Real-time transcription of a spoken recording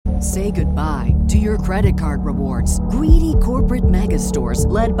Say goodbye to your credit card rewards. Greedy corporate mega stores,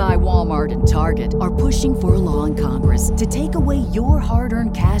 led by Walmart and Target, are pushing for a law in Congress to take away your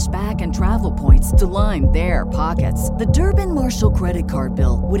hard-earned cash back and travel points to line their pockets. The Durbin-Marshall credit card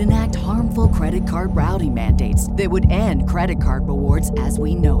bill would enact harmful credit card routing mandates that would end credit card rewards as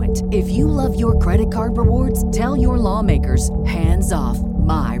we know it. If you love your credit card rewards, tell your lawmakers, hands off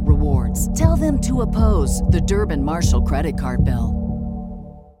my rewards. Tell them to oppose the Durbin-Marshall credit card bill.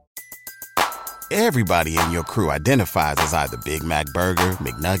 Everybody in your crew identifies as either Big Mac Burger,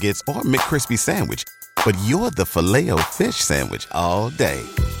 McNuggets, or McCrispy Sandwich. But you're the Filet-O-Fish Sandwich all day.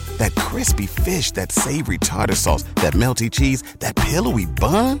 That crispy fish, that savory tartar sauce, that melty cheese, that pillowy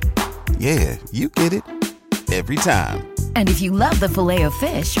bun. Yeah, you get it. Every time. And if you love the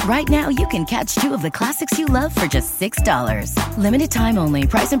Filet-O-Fish, right now you can catch two of the classics you love for just $6. Limited time only.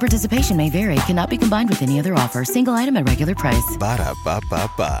 Price and participation may vary. Cannot be combined with any other offer. Single item at regular price.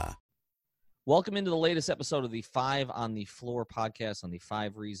 Ba-da-ba-ba-ba. Welcome into the latest episode of the Five on the Floor podcast on the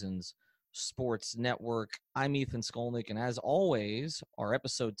 5 Reasons Sports Network. I'm Ethan Skolnick, and as always, our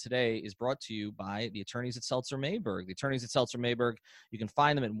episode today is brought to you by the attorneys at Seltzer Mayberg. The attorneys at Seltzer Mayberg, you can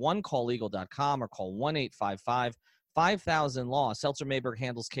find them at onecalllegal.com or call 1-855-5000-LAW. Seltzer Mayberg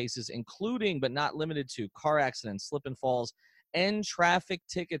handles cases including but not limited to car accidents, slip and falls, and traffic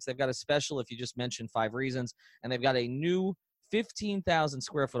tickets. They've got a special if you just mentioned 5 Reasons, and they've got a new 15,000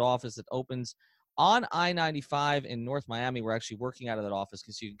 square foot office that opens on I-95 in North Miami. We're actually working out of that office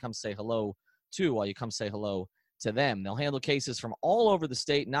because you can come say hello to while you come say hello to them. They'll handle cases from all over the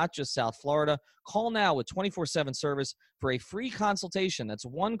state, not just South Florida. Call now with 24/7 service for a free consultation. That's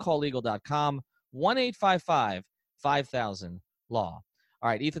onecalllegal.com, 1-855-5000-LAW. All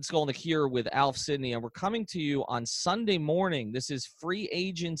right, Ethan Skolnick here with Alf Sidney, and we're coming to you on Sunday morning. This is free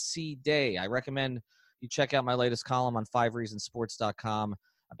agency day. I recommend you check out my latest column on 5reasonsports.com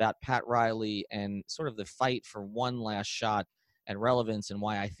about Pat Riley and sort of the fight for one last shot at relevance and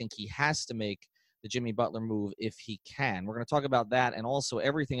why I think he has to make the Jimmy Butler move if he can. We're going to talk about that and also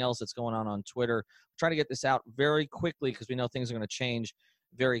everything else that's going on Twitter. Try to get this out very quickly because we know things are going to change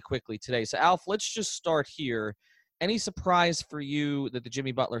very quickly today. So, Alf, let's just start here. Any surprise for you that the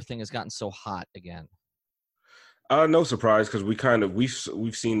Jimmy Butler thing has gotten so hot again? No surprise because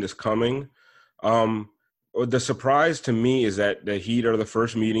we've seen this coming. The surprise to me is that the Heat are the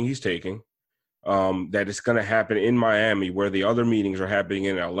first meeting he's taking, that it's going to happen in Miami where the other meetings are happening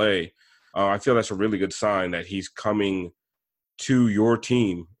in LA. I feel that's a really good sign that he's coming to your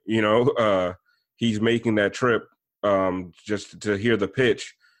team. He's making that trip just to hear the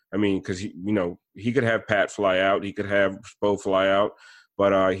pitch. I mean, because he could have Pat fly out, he could have Spo fly out,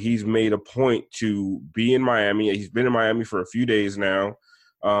 but he's made a point to be in Miami. He's been in Miami for a few days now.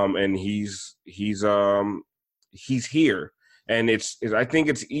 And he's here, and I think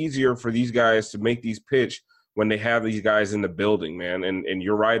it's easier for these guys to make these pitch when they have these guys in the building, man. And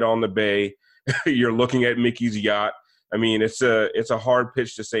you're right on the bay, you're looking at Mickey's yacht. I mean, it's a hard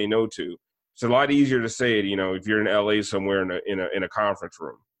pitch to say no to. It's a lot easier to say it, if you're in LA somewhere in a conference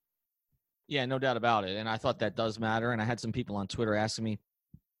room. Yeah, no doubt about it. And I thought that does matter. And I had some people on Twitter asking me,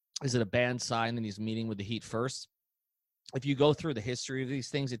 is it a bad sign that he's meeting with the Heat first? If you go through the history of these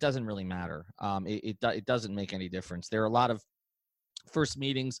things, it doesn't really matter. It doesn't make any difference. There are a lot of first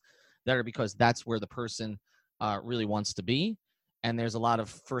meetings that are because that's where the person really wants to be. And there's a lot of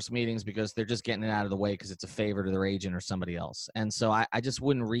first meetings because they're just getting it out of the way because it's a favor to their agent or somebody else. And so I just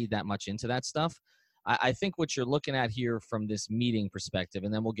wouldn't read that much into that stuff. I think what you're looking at here from this meeting perspective,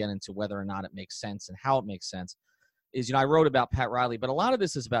 and then we'll get into whether or not it makes sense and how it makes sense, is, I wrote about Pat Riley, but a lot of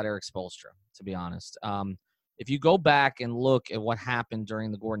this is about Erik Spoelstra, to be honest. If you go back and look at what happened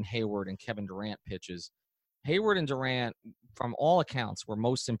during the Gordon Hayward and Kevin Durant pitches, Hayward and Durant, from all accounts, were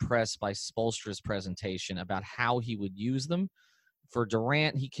most impressed by Spoelstra's presentation about how he would use them. For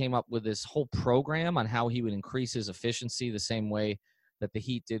Durant, he came up with this whole program on how he would increase his efficiency the same way that the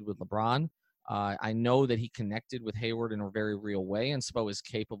Heat did with LeBron. I know that he connected with Hayward in a very real way, and Spo is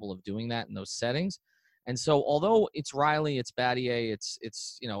capable of doing that in those settings. And so, although it's Riley, it's Battier,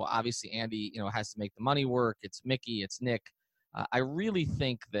 it's obviously Andy, has to make the money work. It's Mickey, it's Nick. I really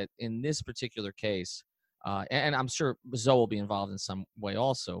think that in this particular case, and I'm sure Zoe will be involved in some way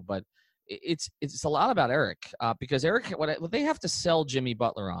also, but it's a lot about Erik because Erik, what they have to sell Jimmy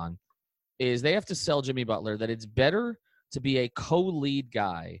Butler on is they have to sell Jimmy Butler that it's better to be a co-lead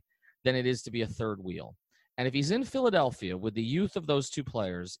guy than it is to be a third wheel. And if he's in Philadelphia with the youth of those two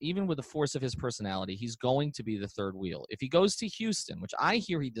players, even with the force of his personality, he's going to be the third wheel. If he goes to Houston, which I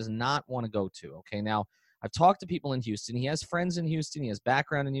hear he does not want to go to, okay, now I've talked to people in Houston. He has friends in Houston. He has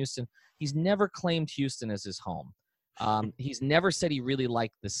background in Houston. He's never claimed Houston as his home. He's never said he really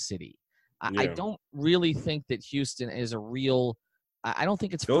liked the city. I Yeah. don't really think that Houston is a real – I don't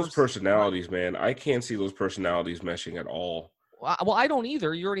think it's Those first. personalities, man. I can't see those personalities meshing at all. Well, I don't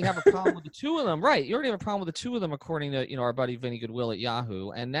either. You already have a problem with the two of them. Right. You already have a problem with the two of them, according to, our buddy Vinny Goodwill at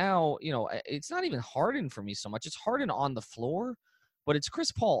Yahoo. And now, it's not even Harden for me so much. It's Harden on the floor, but it's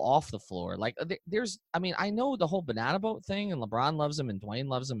Chris Paul off the floor. Like, I know the whole banana boat thing, and LeBron loves him, and Dwayne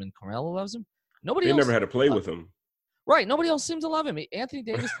loves him, and Carmelo loves him. Nobody They else never had to play with him. Right. Nobody else seems to love him. Anthony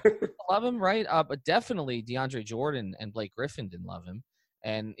Davis didn't love him, right? But definitely DeAndre Jordan and Blake Griffin didn't love him.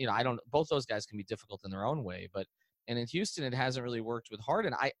 And, both those guys can be difficult in their own way. And in Houston, it hasn't really worked with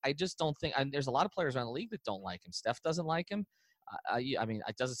Harden. I just don't think – there's a lot of players around the league that don't like him. Steph doesn't like him.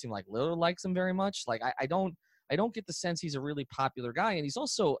 It doesn't seem like Lillard likes him very much. Like, I don't get the sense he's a really popular guy. And he's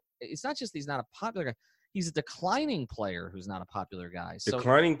also – it's not just he's not a popular guy. He's a declining player who's not a popular guy.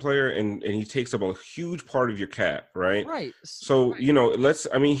 Declining player, and he takes up a huge part of your cap, right? Right. So,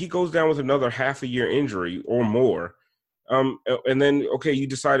 he goes down with another half a year injury or more. And then, okay, you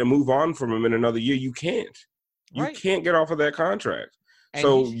decide to move on from him in another year. You can't. You can't get off of that contract. And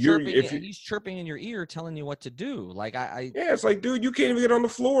so he's chirping in your ear, telling you what to do. Like it's like, dude, you can't even get on the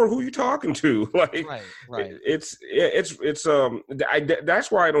floor. Who are you talking to? Like, right. That's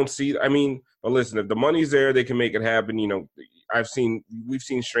why I don't see. But listen, if the money's there, they can make it happen. We've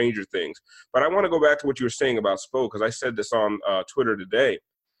seen stranger things. But I want to go back to what you were saying about Spo, because I said this on Twitter today.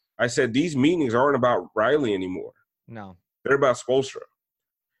 I said these meetings aren't about Riley anymore. No, they're about Spoelstra.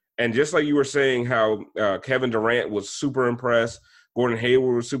 And just like you were saying how Kevin Durant was super impressed, Gordon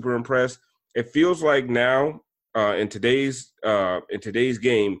Hayward was super impressed, it feels like now in today's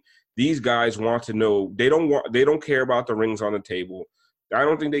game, these guys want to know. They don't care about the rings on the table. I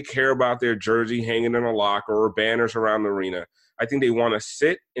don't think they care about their jersey hanging in a locker or banners around the arena. I think they want to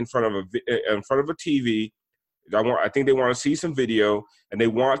sit in front of a TV. I think they want to see some video, and they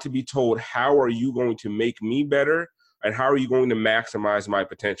want to be told, how are you going to make me better? And how are you going to maximize my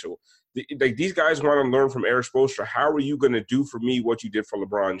potential? These guys want to learn from Eric Spoelstra. How are you going to do for me what you did for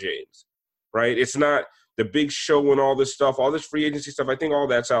LeBron James, right? It's not the big show and all this stuff, all this free agency stuff. I think all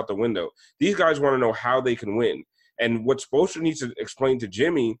that's out the window. These guys want to know how they can win. And what Spoelstra needs to explain to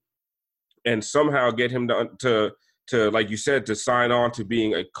Jimmy and somehow get him to like you said, to sign on to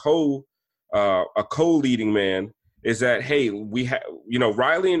being a co-leading man is that, hey,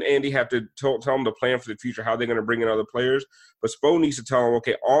 Riley and Andy have to tell them the plan for the future, how they're going to bring in other players. But Spo needs to tell them,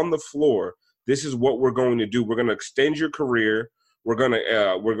 okay, on the floor, this is what we're going to do. We're going to extend your career. We're going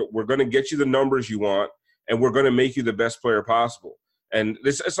to get you the numbers you want, and we're going to make you the best player possible. And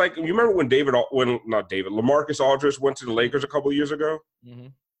it's like, you remember when LaMarcus Aldridge went to the Lakers a couple of years ago? Mm-hmm.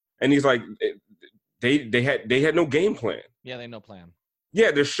 And he's like, they had no game plan. Yeah, they had no plan.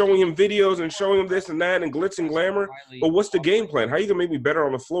 Yeah, they're showing him videos and showing him this and that and glitz and glamour. But what's the game plan? How are you going to make me better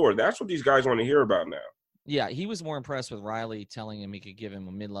on the floor? That's what these guys want to hear about now. Yeah, he was more impressed with Riley telling him he could give him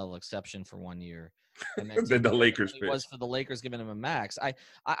a mid-level exception for 1 year. And then the Lakers pick. Was for the Lakers giving him a max. I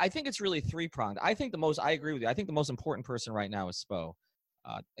think it's really three-pronged. I agree with you. I think the most important person right now is Spo,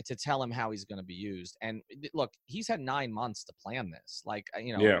 to tell him how he's going to be used. And look, he's had 9 months to plan this.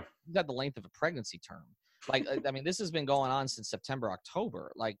 He's had the length of a pregnancy term. This has been going on since September,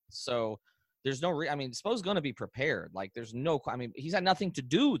 October. So there's no Spo's going to be prepared. He's had nothing to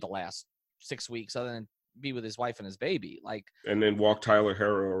do the last 6 weeks other than be with his wife and his baby. And then walk Tyler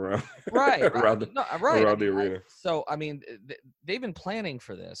Herro around. Around the arena. They've been planning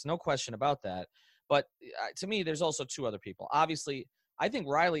for this. No question about that. But to me, there's also two other people. Obviously, I think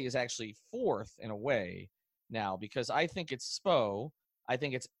Riley is actually fourth in a way now, because I think it's Spo. I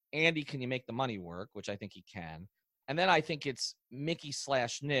think it's Andy, can you make the money work, which I think he can. And then I think it's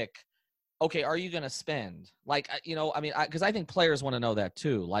Mickey/Nick. Okay, are you going to spend? Because I think players want to know that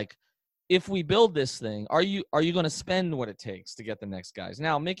too. If we build this thing, are you going to spend what it takes to get the next guys?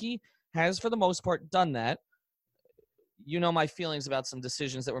 Now, Mickey has, for the most part, done that. My feelings about some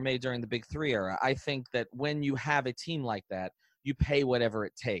decisions that were made during the Big Three era. I think that when you have a team like that, you pay whatever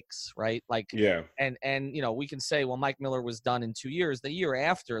it takes, right? And we can say, well, Mike Miller was done in 2 years. The year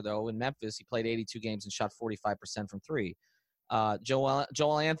after, though, in Memphis, he played 82 games and shot 45% from three.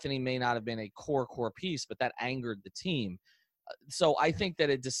 Joel Anthony may not have been a core piece, but that angered the team. So I think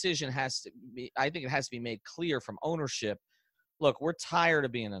that a decision has to be made clear from ownership. Look, we're tired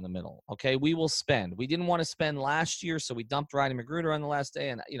of being in the middle. Okay, we will spend. We didn't want to spend last year, so we dumped Rodney McGruder on the last day,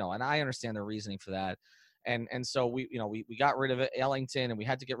 and I understand their reasoning for that. And so we got rid of Ellington, and we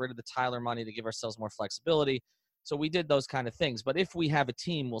had to get rid of the Tyler money to give ourselves more flexibility. So we did those kind of things. But if we have a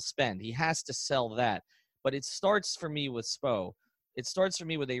team, we'll spend. He has to sell that. But it starts for me with Spo. It starts for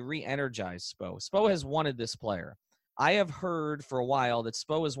me with a re-energized Spo. Spo has wanted this player. I have heard for a while that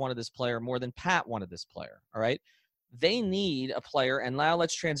Spo has wanted this player more than Pat wanted this player. All right. They need a player, and now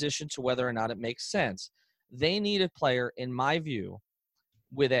let's transition to whether or not it makes sense. They need a player, in my view,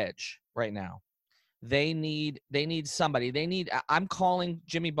 with edge right now. They need somebody. I'm calling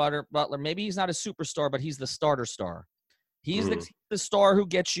Jimmy Butler. Maybe he's not a superstar, but he's the starter star. He's the star who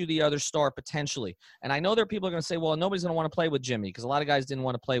gets you the other star potentially. And I know there are people who are going to say, well, nobody's going to want to play with Jimmy because a lot of guys didn't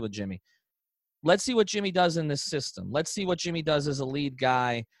want to play with Jimmy. Let's see what Jimmy does in this system. Let's see what Jimmy does as a lead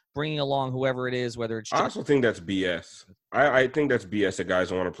guy, bringing along whoever it is, whether it's. I also think that's BS. I think that's BS that guys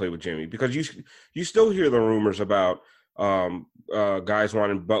don't want to play with Jimmy because you still hear the rumors about guys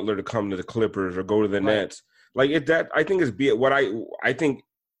wanting Butler to come to the Clippers or go to the Nets. I think it's BS. I think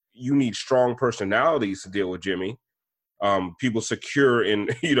you need strong personalities to deal with Jimmy. People secure in,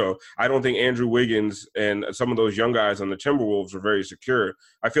 I don't think Andrew Wiggins and some of those young guys on the Timberwolves are very secure.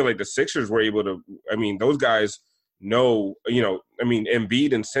 I feel like the Sixers were able to, those guys know,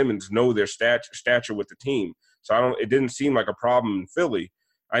 Embiid and Simmons know their stature with the team. So it didn't seem like a problem in Philly.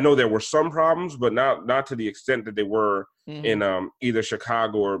 I know there were some problems, but not to the extent that they were in either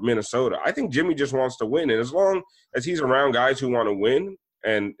Chicago or Minnesota. I think Jimmy just wants to win. And as long as he's around guys who want to win,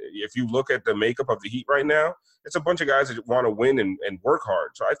 and if you look at the makeup of the Heat right now, it's a bunch of guys that want to win and work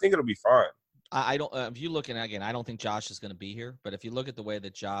hard. So I think it'll be fine. I don't. If you look, and again, I don't think Josh is going to be here. But if you look at the way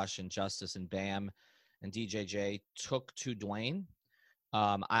that Josh and Justice and Bam and DJJ took to Dwayne,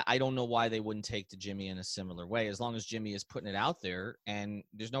 I don't know why they wouldn't take to Jimmy in a similar way. As long as Jimmy is putting it out there, and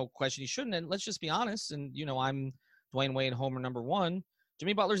there's no question he shouldn't. And let's just be honest. And I'm Dwayne Wade homer number one.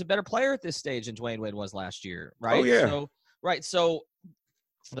 Jimmy Butler's a better player at this stage than Dwayne Wade was last year, right? Oh yeah. So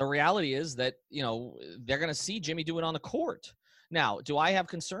the reality is that, they're going to see Jimmy do it on the court. Now, do I have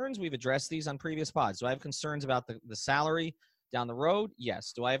concerns? We've addressed these on previous pods. Do I have concerns about the salary down the road?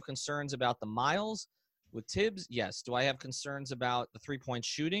 Yes. Do I have concerns about the miles with Tibbs? Yes. Do I have concerns about the three-point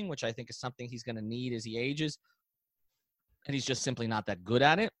shooting, which I think is something he's going to need as he ages, and he's just simply not that good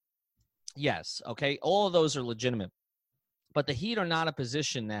at it? Yes. Okay. All of those are legitimate. But the Heat are not a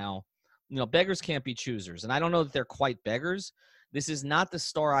position now. Beggars can't be choosers. And I don't know that they're quite beggars. This is not the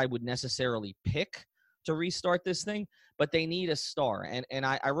star I would necessarily pick to restart this thing, but they need a star. And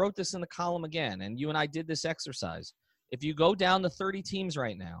I wrote this in the column again, and you and I did this exercise. If you go down to 30 teams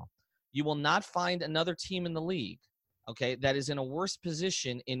right now, you will not find another team in the league, okay, that is in a worse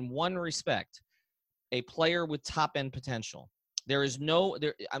position in one respect, a player with top-end potential. There is no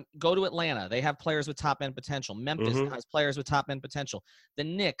 – go to Atlanta. They have players with top-end potential. Memphis has players with top-end potential. The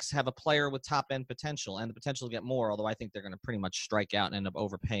Knicks have a player with top-end potential and the potential to get more, although I think they're going to pretty much strike out and end up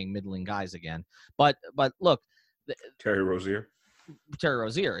overpaying middling guys again. But look – Terry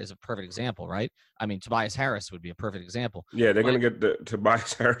Rozier is a perfect example, right? Tobias Harris would be a perfect example. Yeah, they're going to get the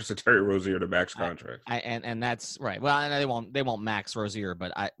Tobias Harris and Terry Rozier to max contract. And that's right. Well, and they won't max Rozier,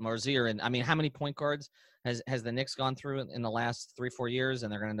 but Rozier and how many point guards has the Knicks gone through in the last 3-4 years,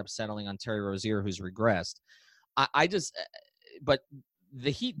 and they're going to end up settling on Terry Rozier, who's regressed. But the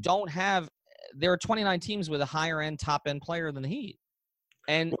Heat don't have. There are 29 teams with a higher end, top end player than the Heat,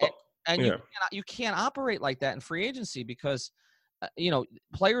 and you can't operate like that in free agency because.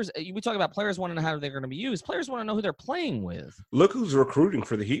 Players. We talk about players want to know how they're going to be used. Players want to know who they're playing with. Look who's recruiting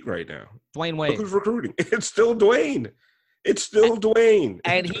for the Heat right now. Dwayne Wade. Look who's recruiting. It's still Dwayne. Dwayne.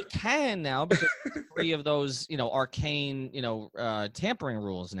 And he can now because 3 of those, arcane, tampering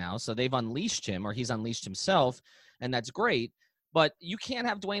rules now. So they've unleashed him, or he's unleashed himself, and that's great. But you can't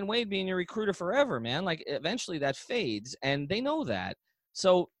have Dwayne Wade being your recruiter forever, man. Like eventually that fades, and they know that.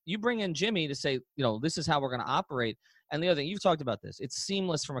 So you bring in Jimmy to say, this is how we're going to operate. And the other thing, you've talked about this, it's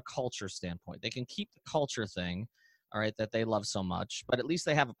seamless from a culture standpoint. They can keep the culture thing, all right, that they love so much, but at least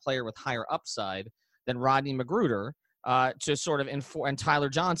they have a player with higher upside than Rodney Magruder to sort of and Tyler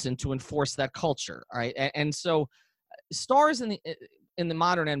Johnson to enforce that culture, all right? And so stars in the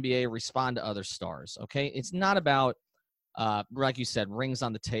modern NBA respond to other stars, okay? It's not about, like you said, rings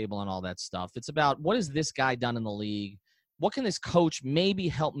on the table and all that stuff. It's about what has this guy done in the league? What can this coach maybe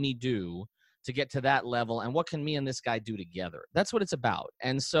help me do to get to that level, and what can me and this guy do together? That's what it's about.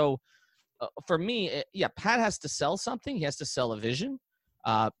 And so for me, Pat has to sell something. He has to sell a vision.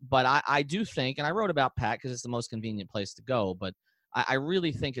 But I do think, and I wrote about Pat because it's the most convenient place to go, but I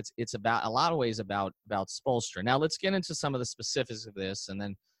really think it's about a lot of ways about Spoelstra. Now let's get into some of the specifics of this, and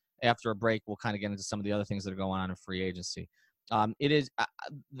then after a break, we'll kind of get into some of the other things that are going on in free agency. It is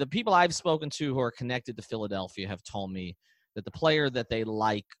the people I've spoken to who are connected to Philadelphia have told me that the player that they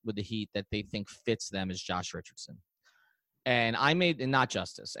like with the Heat that they think fits them is Josh Richardson. And not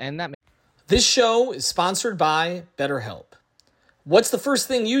Justice. And that. This show is sponsored by BetterHelp. What's the first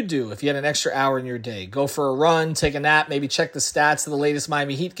thing you'd do if you had an extra hour in your day? Go for a run, take a nap, maybe check the stats of the latest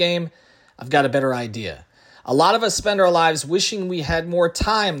Miami Heat game? I've got a better idea. A lot of us spend our lives wishing we had more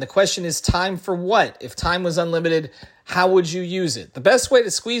time. The question is, time for what? If time was unlimited, how would you use it? The best way to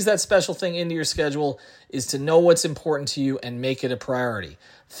squeeze that special thing into your schedule is to know what's important to you and make it a priority.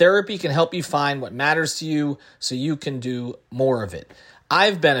 Therapy can help you find what matters to you so you can do more of it.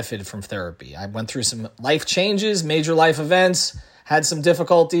 I've benefited from therapy. I went through some life changes, major life events, had some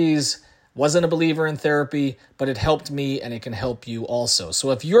difficulties, wasn't a believer in therapy, but it helped me and it can help you also.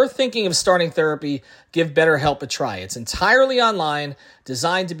 So if you're thinking of starting therapy, give BetterHelp a try. It's entirely online,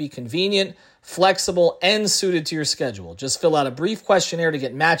 designed to be convenient, flexible, and suited to your schedule. Just fill out a brief questionnaire to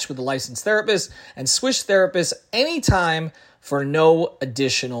get matched with a licensed therapist and switch therapists anytime for no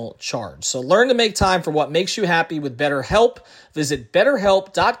additional charge. So learn to make time for what makes you happy with BetterHelp. Visit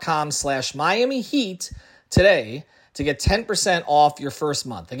betterhelp.com/Miami Heat today to get 10% off your first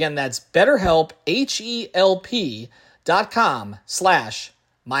month. Again, that's BetterHelp,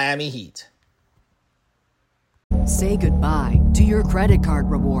 HELP.com/Miami Heat. Say goodbye to your credit card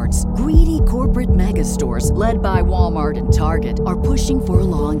rewards. Greedy corporate mega stores, led by Walmart and Target, are pushing for a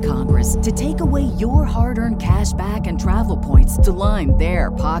law in Congress to take away your hard-earned cash back and travel points to line their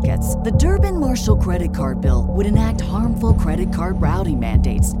pockets. The Durbin-Marshall credit card bill would enact harmful credit card routing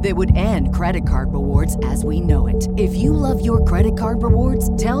mandates that would end credit card rewards as we know it. If you love your credit card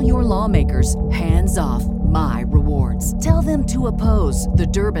rewards, tell your lawmakers, hands off my rewards. Tell them to oppose the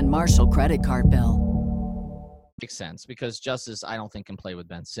Durbin-Marshall credit card bill. Makes sense because Justice, I don't think, can play with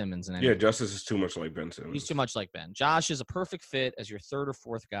Ben Simmons. And yeah, Justice is too much like Ben Simmons. He's too much like Ben. Josh is a perfect fit as your third or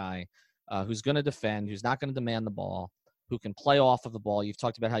fourth guy who's going to defend, who's not going to demand the ball, who can play off of the ball. You've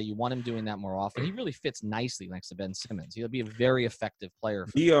talked about how you want him doing that more often. He really fits nicely next to Ben Simmons. He'll be a very effective player.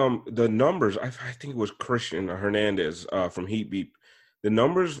 The numbers, I think it was Christian Hernandez from Heat Beat. The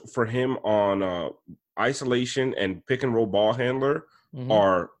numbers for him on isolation and pick and roll ball handler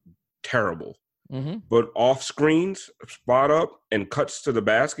are terrible. But off screens, spot up, and cuts to the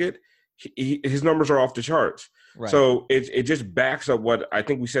basket, his numbers are off the charts. Right. So it just backs up what I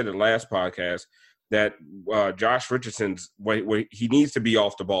think we said in the last podcast, that Josh Richardson's he needs to be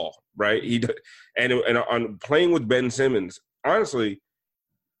off the ball, right? And on playing with Ben Simmons, honestly,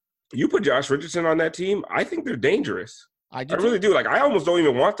 you put Josh Richardson on that team, I think they're dangerous. I really do. Like, I almost don't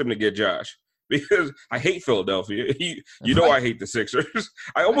even want them to get Josh, because I hate Philadelphia. You know, I hate the Sixers.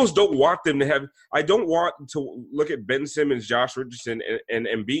 I almost don't want them to have – I don't want to look at Ben Simmons, Josh Richardson, and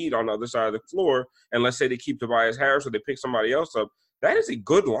Embiid on the other side of the floor, and let's say they keep Tobias Harris or they pick somebody else up. That is a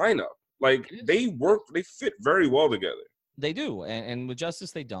good lineup. Like, they fit very well together. They do, and with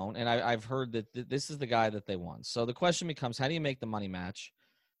Justice, they don't. And I've heard that this is the guy that they want. So the question becomes, how do you make the money match?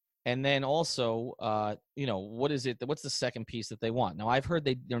 And then also, what is it? What's the second piece that they want? Now, I've heard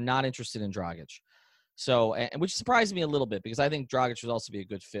they're not interested in Dragic, so which surprised me a little bit because I think Dragic would also be a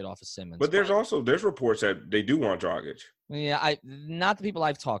good fit off of Simmons. But there's reports that they do want Dragic. Yeah, not the people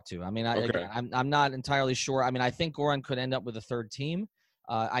I've talked to. I mean, I'm not entirely sure. I mean, I think Goran could end up with a third team.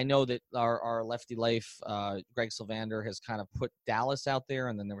 I know that our lefty life, Greg Sylvander, has kind of put Dallas out there,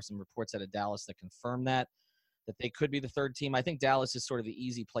 and then there were some reports out of Dallas that confirmed that they could be the third team. I think Dallas is sort of the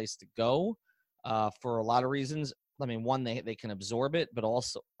easy place to go for a lot of reasons. I mean, one, they can absorb it, but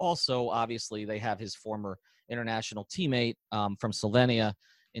also obviously they have his former international teammate from Slovenia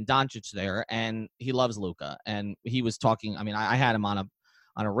in Doncic there, and he loves Luka. And he was talking. I mean, I had him on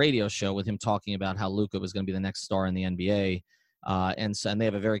a radio show with him talking about how Luka was going to be the next star in the NBA. And they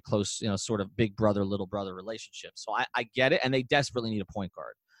have a very close, sort of big brother, little brother relationship. So I get it, and they desperately need a point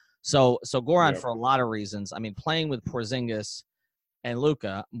guard. So Goran, for a lot of reasons, I mean, playing with Porzingis and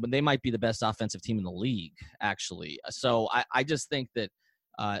Luka, they might be the best offensive team in the league, actually. So I just think that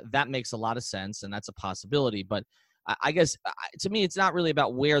that makes a lot of sense, and that's a possibility. But I guess, to me, it's not really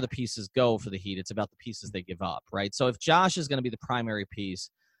about where the pieces go for the Heat. It's about the pieces they give up, right? So if Josh is going to be the primary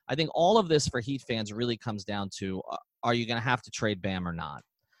piece, I think all of this for Heat fans really comes down to, are you going to have to trade Bam or not?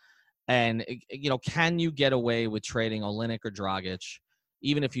 And, can you get away with trading Olynyk or Dragic,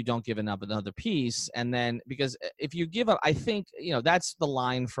 even if you don't give up another piece? And then, because if you give up, I think, that's the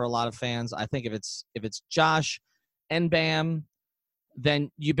line for a lot of fans. I think if it's Josh and Bam,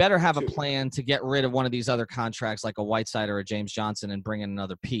 then you better have a plan to get rid of one of these other contracts like a Whiteside or a James Johnson and bring in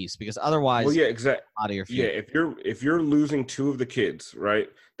another piece, because otherwise, well, yeah, exactly. Out of your future. Yeah, if you're losing two of the kids, right?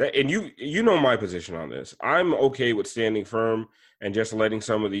 And you know my position on this. I'm okay with standing firm and just letting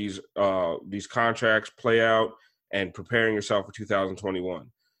some of these contracts play out and preparing yourself for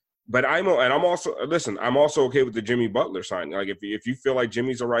 2021. But I'm also okay with the Jimmy Butler signing. Like, if you feel like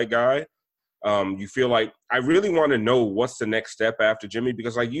Jimmy's the right guy, You feel like I really want to know what's the next step after Jimmy,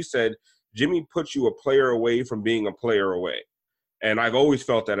 because like you said, Jimmy puts you a player away from being a player away. And I've always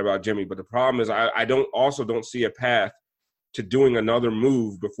felt that about Jimmy. But the problem is I don't see a path to doing another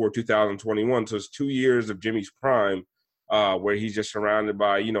move before 2021. So it's 2 years of Jimmy's prime where he's just surrounded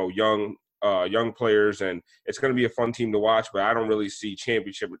by, young players, and it's going to be a fun team to watch, but I don't really see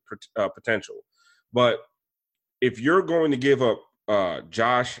championship potential. But if you're going to give up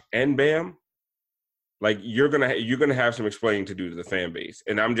Josh and Bam, like you're gonna have some explaining to do to the fan base.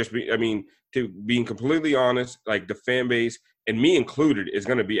 And to being completely honest, like the fan base and me included is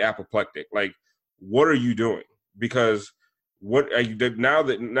going to be apoplectic. Like, what are you doing? Because what are you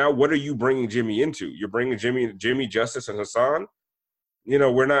now? What are you bringing Jimmy into? You're bringing Jimmy, Justice, and Hassan.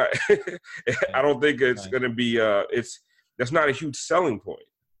 We're not. I don't think it's going to be. That's not a huge selling point.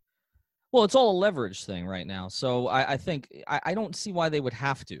 Well, it's all a leverage thing right now. So I think I don't see why they would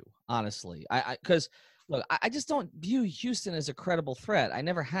have to, honestly. Because look, I just don't view Houston as a credible threat. I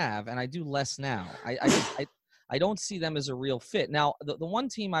never have, and I do less now. I don't see them as a real fit. Now, the one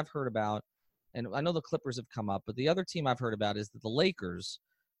team I've heard about, and I know the Clippers have come up, but the other team I've heard about is that the Lakers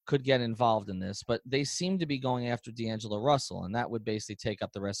could get involved in this, but they seem to be going after D'Angelo Russell, and that would basically take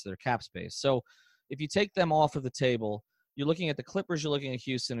up the rest of their cap space. So if you take them off of the table, you're looking at the Clippers, you're looking at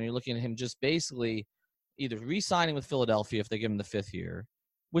Houston, and you're looking at him just basically either re-signing with Philadelphia if they give him the 5th year,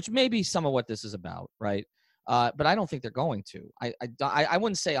 which may be some of what this is about, right? But I don't think they're going to. I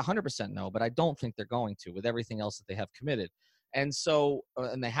wouldn't say 100% no, but I don't think they're going to with everything else that they have committed. And so,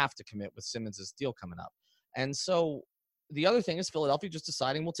 and they have to commit with Simmons' deal coming up. And so the other thing is Philadelphia just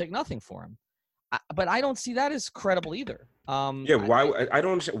deciding we'll take nothing for him. But I don't see that as credible either. Why? I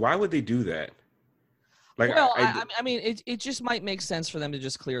don't understand. Why would they do that? Like, well, I mean, it just might make sense for them to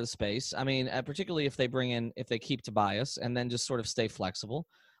just clear the space. I mean, particularly if they keep Tobias and then just sort of stay flexible.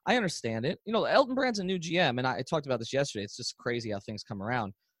 I understand it. Elton Brand's a new GM, and I talked about this yesterday. It's just crazy how things come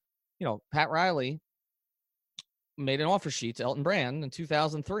around. Pat Riley made an offer sheet to Elton Brand in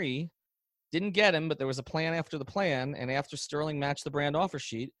 2003. Didn't get him, but there was a plan after the plan, and after Sterling matched the Brand offer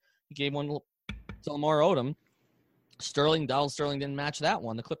sheet, he gave one to Lamar Odom. Donald Sterling didn't match that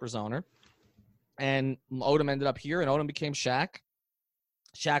one, the Clippers owner. And Odom ended up here, and Odom became Shaq.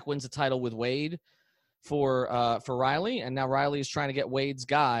 Shaq wins the title with Wade for Riley, and now Riley is trying to get Wade's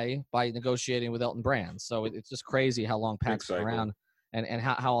guy by negotiating with Elton Brand. So it's just crazy how long Pat's been around and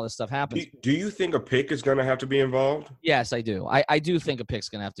how all this stuff happens. Do you think a pick is going to have to be involved? Yes, I do. I do think a pick's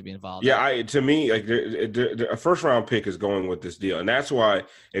going to have to be involved. Yeah, to me, like a first-round pick is going with this deal. And that's why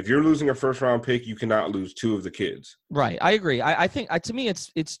if you're losing a first-round pick, you cannot lose 2 of the kids. Right. I agree. I think to me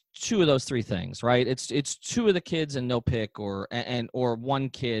it's 2 of those 3 things, right? It's 2 of the kids and no pick or 1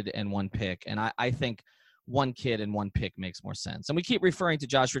 kid and 1 pick. And I think 1 kid and 1 pick makes more sense. And we keep referring to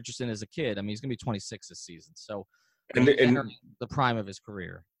Josh Richardson as a kid. I mean, he's going to be 26 this season. So and the prime of his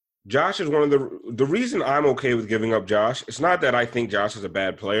career. Josh is one of the reason I'm okay with giving up Josh. It's not that I think Josh is a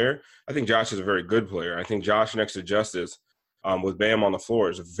bad player. I think Josh is a very good player. I think Josh next to Justice with Bam on the floor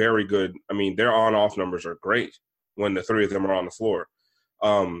is a very good. I mean, their on-off numbers are great when the 3 of them are on the floor.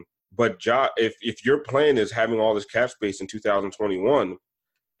 But Josh, if your plan is having all this cap space in 2021,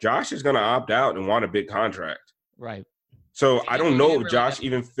 Josh is going to opt out and want a big contract. Right. So I don't know if Josh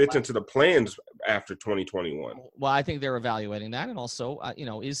even fits into the plans after 2021. Well, I think they're evaluating that. And also,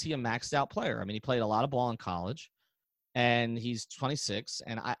 is he a maxed out player? I mean, he played a lot of ball in college and he's 26.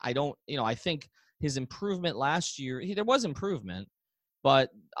 And I think his improvement last year, there was improvement, but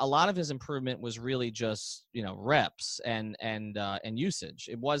a lot of his improvement was really just, reps and usage.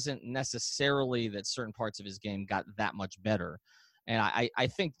 It wasn't necessarily that certain parts of his game got that much better. And I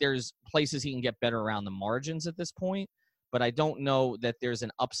think there's places he can get better around the margins at this point. But I don't know that there's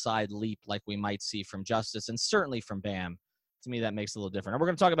an upside leap like we might see from Justice and certainly from Bam. To me, that makes it a little different. And we're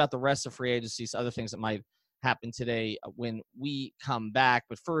going to talk about the rest of free agency, other things that might happen today when we come back.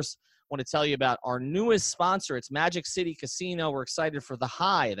 But first, I want to tell you about our newest sponsor. It's Magic City Casino. We're excited for The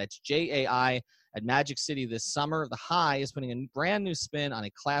High. That's JAI at Magic City this summer. The High is putting a brand new spin on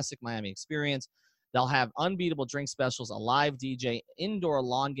a classic Miami experience. They'll have unbeatable drink specials, a live DJ, indoor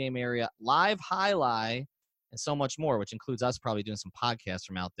lawn game area, live highlight, and so much more, which includes us probably doing some podcasts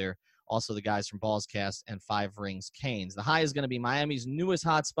from out there. Also, the guys from Ballscast and Five Rings Canes. The High is going to be Miami's newest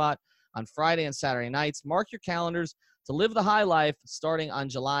hotspot on Friday and Saturday nights. Mark your calendars to live the high life starting on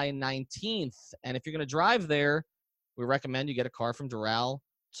July 19th. And if you're going to drive there, we recommend you get a car from Doral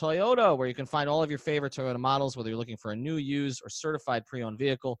Toyota, where you can find all of your favorite Toyota models, whether you're looking for a new, used, or certified pre-owned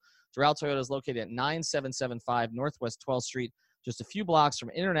vehicle. Doral Toyota is located at 9775 Northwest 12th Street, just a few blocks from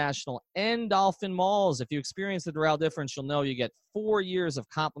International and Dolphin Malls. If you experience the Doral difference, you'll know you get 4 years of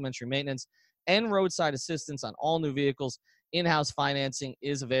complimentary maintenance and roadside assistance on all new vehicles. In-house financing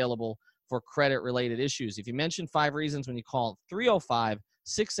is available for credit-related issues. If you mention 5 Reasons when you call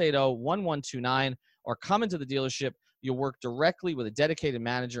 305-680-1129 or come into the dealership, you'll work directly with a dedicated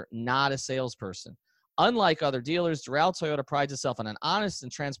manager, not a salesperson. Unlike other dealers, Doral Toyota prides itself on an honest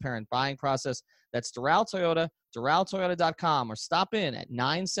and transparent buying process. That's Doral Toyota, DoralToyota.com, or stop in at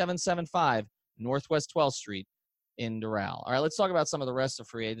 9775 Northwest 12th Street in Doral. All right, let's talk about some of the rest of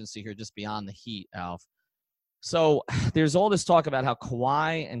free agency here, just beyond the Heat, Alf. So there's all this talk about how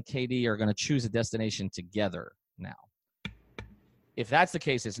Kawhi and KD are going to choose a destination together now. If that's the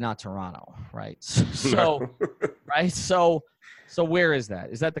case, it's not Toronto, right? So, right? So where is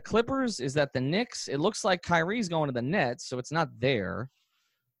that? Is that the Clippers? Is that the Knicks? It looks like Kyrie's going to the Nets, so it's not there.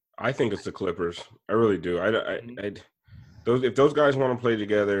 I think it's the Clippers. I really do. If those guys want to play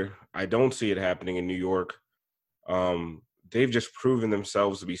together, I don't see it happening in New York. They've just proven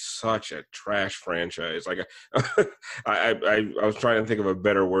themselves to be such a trash franchise. Like I was trying to think of a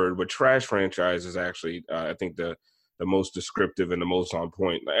better word, but trash franchise is actually, I think, the most descriptive and the most on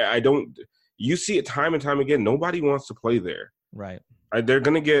point. You see it time and time again. Nobody wants to play there. Right. They're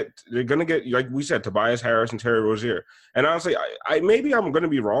gonna get, like we said, Tobias Harris and Terry Rozier. And honestly, maybe I'm gonna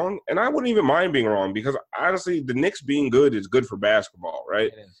be wrong, and I wouldn't even mind being wrong, because honestly, the Knicks being good is good for basketball,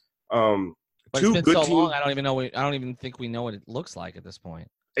 right? It is. But it's been so long. I don't even think we know what it looks like at this point.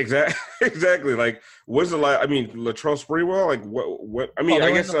 Exactly. Like, what's the last? I mean, Latrell Sprewell. Like, what? I mean,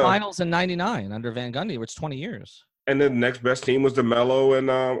 I guess in the finals in '99 under Van Gundy, which 20 years. And then the next best team was the Melo and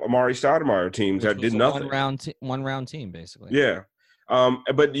Amari Stoudemire teams that did nothing. One round team, basically. Yeah.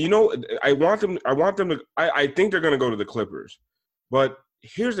 But I want them to. I think they're going to go to the Clippers. But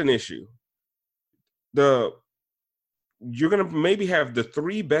here's an issue. You're going to maybe have the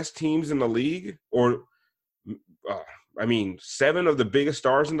 3 best teams in the league, or 7 of the biggest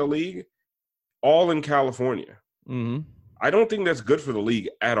stars in the league, all in California. Mm-hmm. I don't think that's good for the league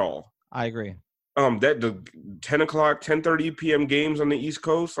at all. I agree. That the 10:30 p.m. games on the East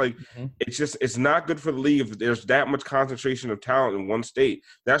Coast, like, it's not good for the league if there's that much concentration of talent in one state.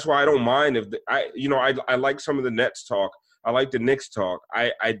 That's why I don't mind if I like some of the Nets talk. I like the Knicks talk.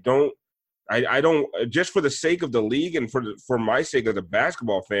 I don't just for the sake of the league and for my sake as a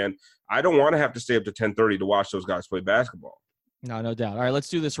basketball fan, I don't want to have to stay up to 10:30 to watch those guys play basketball. No doubt. All right, let's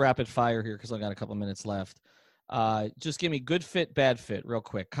do this rapid fire here because I've got a couple minutes left. Just give me good fit, bad fit, real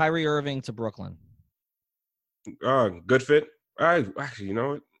quick. Kyrie Irving to Brooklyn. Good fit. Actually, you know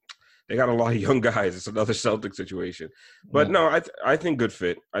what? They got a lot of young guys. It's another Celtic situation. But no, I think good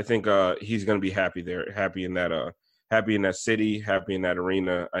fit. I think he's going to be happy there, happy in that city, happy in that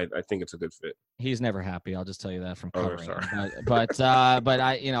arena. I think it's a good fit. He's never happy. I'll just tell you that from covering him. But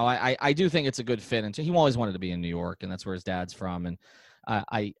I do think it's a good fit. And he always wanted to be in New York, and that's where his dad's from. And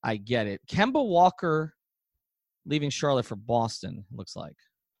I get it. Kemba Walker leaving Charlotte for Boston, looks like.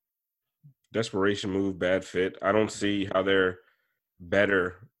 Desperation move, bad fit. I don't see how they're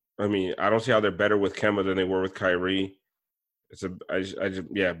better. I mean, I don't see how they're better with Kemba than they were with Kyrie.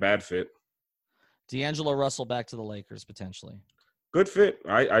 Bad fit. D'Angelo Russell back to the Lakers, potentially. Good fit.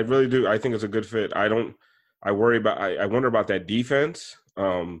 I really do. I think it's a good fit. I wonder about that defense.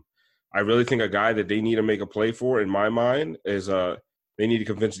 I really think a guy that they need to make a play for, in my mind, is they need to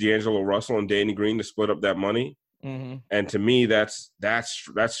convince D'Angelo Russell and Danny Green to split up that money. Mm-hmm. And to me, that's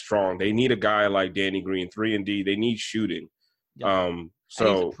strong. They need a guy like Danny Green, 3-and-D. They need shooting. Yep. And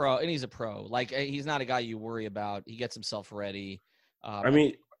he's a pro. Like, he's not a guy you worry about. He gets himself ready.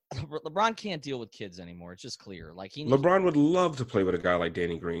 LeBron can't deal with kids anymore. It's just clear. Like, LeBron would love to play with a guy like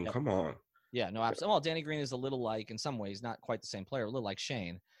Danny Green. Yep. Come on. Yeah, no, absolutely. Well, Danny Green is a little like, in some ways, not quite the same player. A little like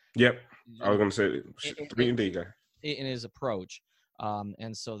Shane. Yep, I was going to say 3-and-D guy in his approach.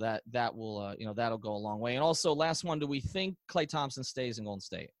 And so that will that'll go a long way. And also, last one, do we think Klay Thompson stays in Golden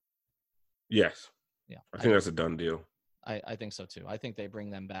State? Yes. Yeah, I think that's a done deal. I think so too. I think they bring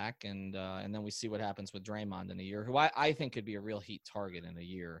them back, and then we see what happens with Draymond in a year, who I think could be a real Heat target in a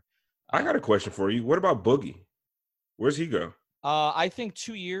year. I got a question for you. What about Boogie? Where's he go? I think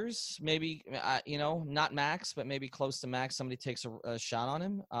 2 years, maybe. Not max, but maybe close to max. Somebody takes a shot on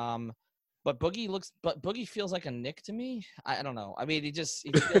him. But Boogie feels like a Knick to me. I don't know. I mean, he feels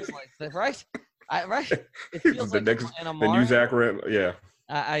like right. It feels like the new Zach Randolph. Yeah.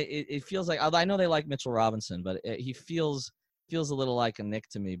 It feels like, I know they like Mitchell Robinson, but he feels a little like a Knick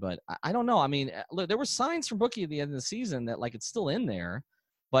to me. But I don't know. I mean, look, there were signs from Boogie at the end of the season that like it's still in there.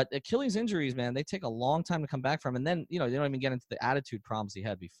 But Achilles injuries, man, they take a long time to come back from. And then they don't even get into the attitude problems he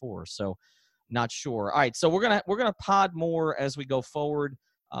had before. So, not sure. All right, so we're gonna pod more as we go forward.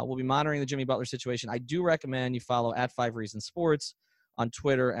 We'll be monitoring the Jimmy Butler situation. I do recommend you follow @5 Reasons Sports on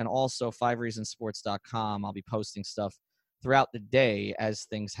Twitter and also 5reasonsports.com. I'll be posting stuff throughout the day as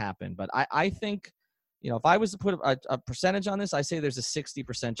things happen. But I think, if I was to put a percentage on this, I say there's a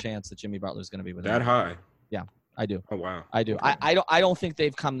 60% chance that Jimmy Butler is going to be with that high. Yeah, I do. Oh, wow. I do. Okay. I don't think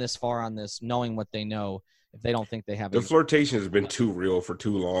they've come this far on this, knowing what they know. If they don't think they have the flirtation has been too real for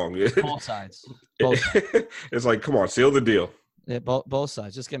too long. Both sides. Both sides. It's like, come on, seal the deal. Yeah, both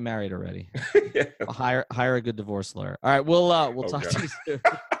sides. Just get married already. Yeah. Hire a good divorce lawyer. All right, we'll talk to you soon.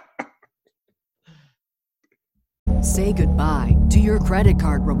 Say goodbye to your credit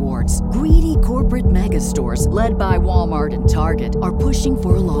card rewards. Greedy corporate mega stores, led by Walmart and Target, are pushing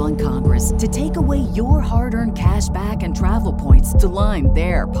for a law in Congress to take away your hard-earned cash back and travel points to line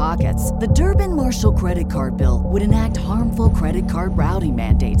their pockets. The Durbin-Marshall credit card bill would enact harmful credit card routing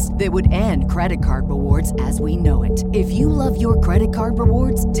mandates that would end credit card rewards as we know it. If you love your credit card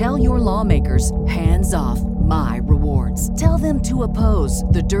rewards, tell your lawmakers, hands off my rewards. Tell them to oppose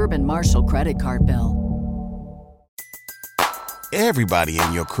the Durbin-Marshall credit card bill. Everybody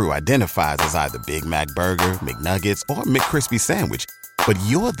in your crew identifies as either Big Mac Burger, McNuggets, or McCrispy Sandwich. But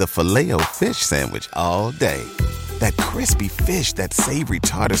you're the Filet-O-Fish Sandwich all day. That crispy fish, that savory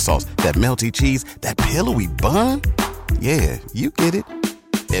tartar sauce, that melty cheese, that pillowy bun. Yeah, you get it.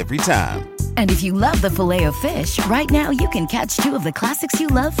 Every time. And if you love the Filet-O-Fish, right now you can catch 2 of the classics you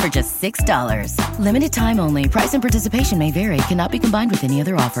love for just $6. Limited time only. Price and participation may vary. Cannot be combined with any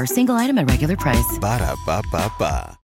other offer. Single item at regular price. Ba-da-ba-ba-ba.